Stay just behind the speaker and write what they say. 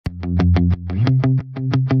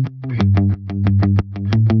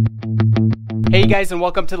Hey guys, and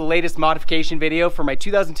welcome to the latest modification video for my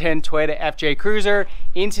 2010 Toyota FJ Cruiser.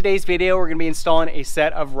 In today's video, we're going to be installing a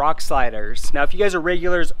set of rock sliders. Now, if you guys are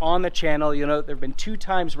regulars on the channel, you'll know there have been 2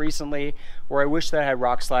 times recently where I wish that I had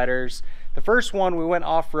rock sliders. The first one, we went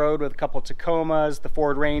off-road with a couple Tacomas, the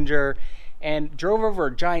Ford Ranger, and drove over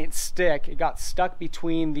a giant stick. It got stuck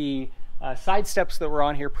between the side steps that were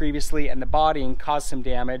on here previously and the body and caused some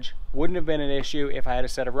damage. Wouldn't have been an issue if I had a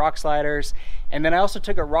set of rock sliders. And then I also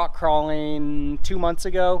took it rock crawling 2 months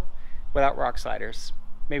ago without rock sliders.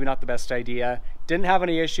 Maybe not the best idea. Didn't have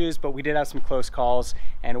any issues, but we did have some close calls,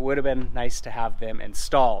 and it would have been nice to have them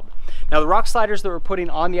installed. Now, the rock sliders that we're putting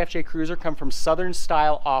on the FJ Cruiser come from Southern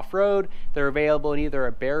Style Offroad. They're available in either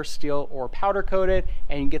a bare steel or powder coated,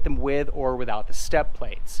 and you can get them with or without the step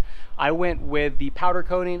plates. I went with the powder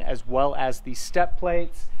coating as well as the step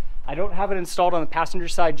plates. I don't have it installed on the passenger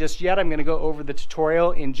side just yet. I'm going to go over the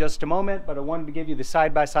tutorial in just a moment, but I wanted to give you the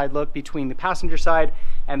side-by-side look between the passenger side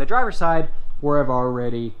and the driver's side where I've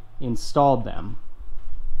already installed them.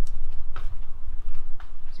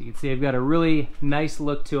 So you can see I've got a really nice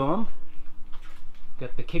look to them.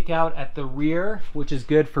 Got the kick out at the rear, which is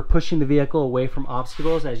good for pushing the vehicle away from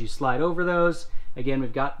obstacles as you slide over those. Again,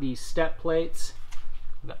 we've got the step plates.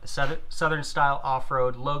 We've got the Southern Style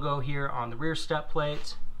Offroad logo here on the rear step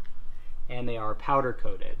plate, and they are powder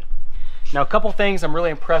coated. Now, a couple things I'm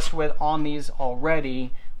really impressed with on these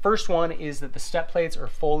already. First one is that the step plates are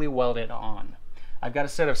fully welded on. I've got a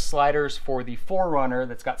set of sliders for the 4Runner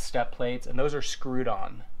that's got step plates, and those are screwed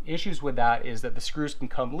on. Issues with that is that the screws can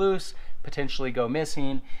come loose, potentially go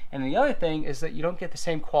missing, and the other thing is that you don't get the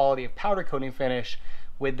same quality of powder coating finish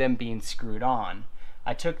with them being screwed on.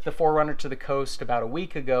 I took the 4Runner to the coast about a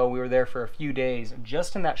week ago. We were there for a few days.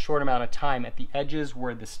 Just in that short amount of time, at the edges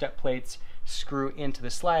where the step plates screw into the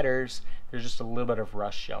sliders, there's just a little bit of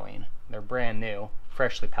rust showing. They're brand new,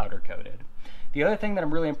 freshly powder coated. The other thing that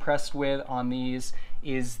I'm really impressed with on these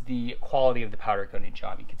is the quality of the powder coating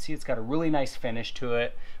job. You can see it's got a really nice finish to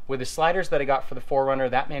it. With the sliders that I got for the 4Runner,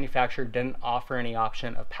 that manufacturer didn't offer any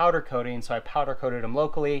option of powder coating, so I powder coated them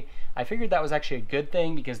locally. I figured that was actually a good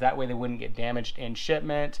thing because that way they wouldn't get damaged in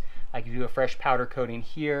shipment. I could do a fresh powder coating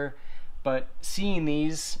here, but seeing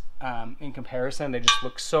these in comparison, they just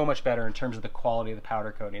look so much better in terms of the quality of the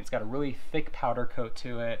powder coating. It's got a really thick powder coat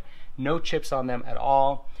to it, no chips on them at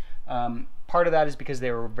all. Part of that is because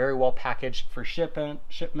they were very well packaged for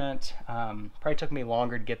shipment. Probably took me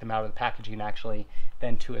longer to get them out of the packaging actually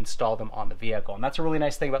than to install them on the vehicle. And that's a really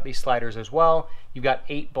nice thing about these sliders as well. You've got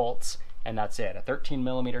 8 bolts and that's it. A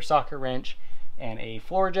 13mm socket wrench and a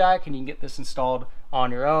floor jack, and you can get this installed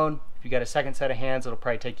on your own. If you got a second set of hands, it'll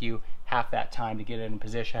probably take you half that time to get it in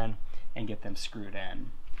position and get them screwed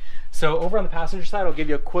in. So over on the passenger side, I'll give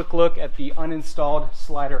you a quick look at the uninstalled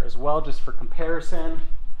slider as well, just for comparison.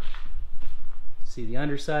 See the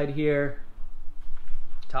underside here,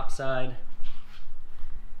 top side,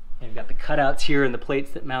 and we've got the cutouts here and the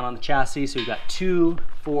plates that mount on the chassis. So we've got 2,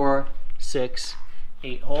 4, 6,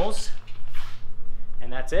 8 holes,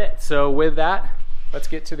 and that's it. So with that, let's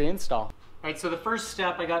get to the install. All right, so the first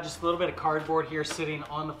step, I got just a little bit of cardboard here sitting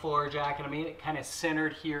on the floor jack, and I made it kind of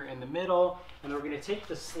centered here in the middle, and we're gonna take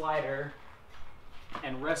the slider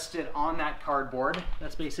and rest it on that cardboard.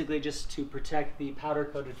 That's basically just to protect the powder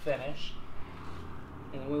coated finish.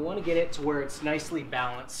 And we want to get it to where it's nicely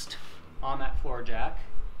balanced on that floor jack.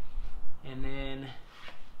 And then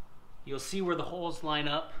you'll see where the holes line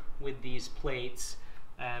up with these plates.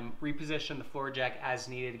 Reposition the floor jack as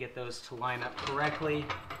needed to get those to line up correctly.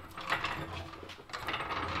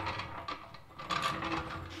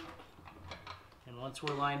 And once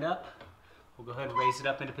we're lined up, we'll go ahead and raise it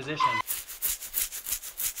up into position.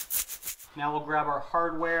 Now we'll grab our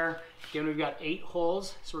hardware. Again, we've got 8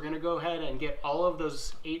 holes, so we're going to go ahead and get all of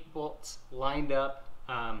those 8 bolts lined up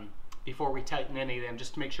before we tighten any of them,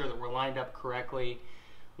 just to make sure that we're lined up correctly.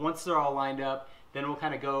 Once they're all lined up, then we'll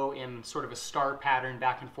kind of go in sort of a star pattern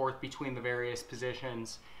back and forth between the various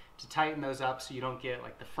positions to tighten those up so you don't get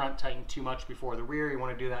like the front tightened too much before the rear. You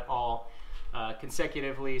want to do that all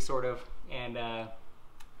consecutively sort of, and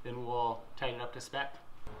then we'll tighten it up to spec.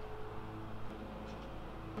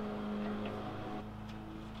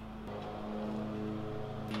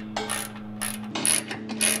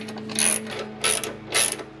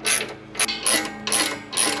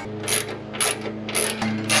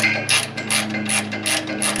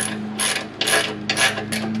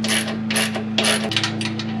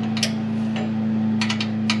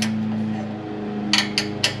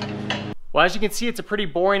 Well, as you can see, it's a pretty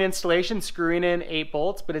boring installation, screwing in 8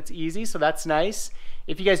 bolts, but it's easy, so that's nice.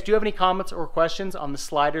 If you guys do have any comments or questions on the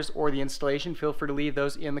sliders or the installation, feel free to leave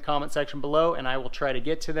those in the comment section below and I will try to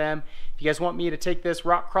get to them. If you guys want me to take this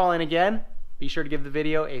rock crawling again, be sure to give the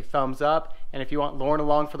video a thumbs up. And if you want Lauren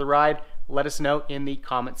along for the ride, let us know in the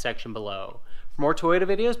comment section below. For more Toyota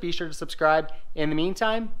videos, be sure to subscribe. In the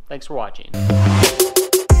meantime, thanks for watching.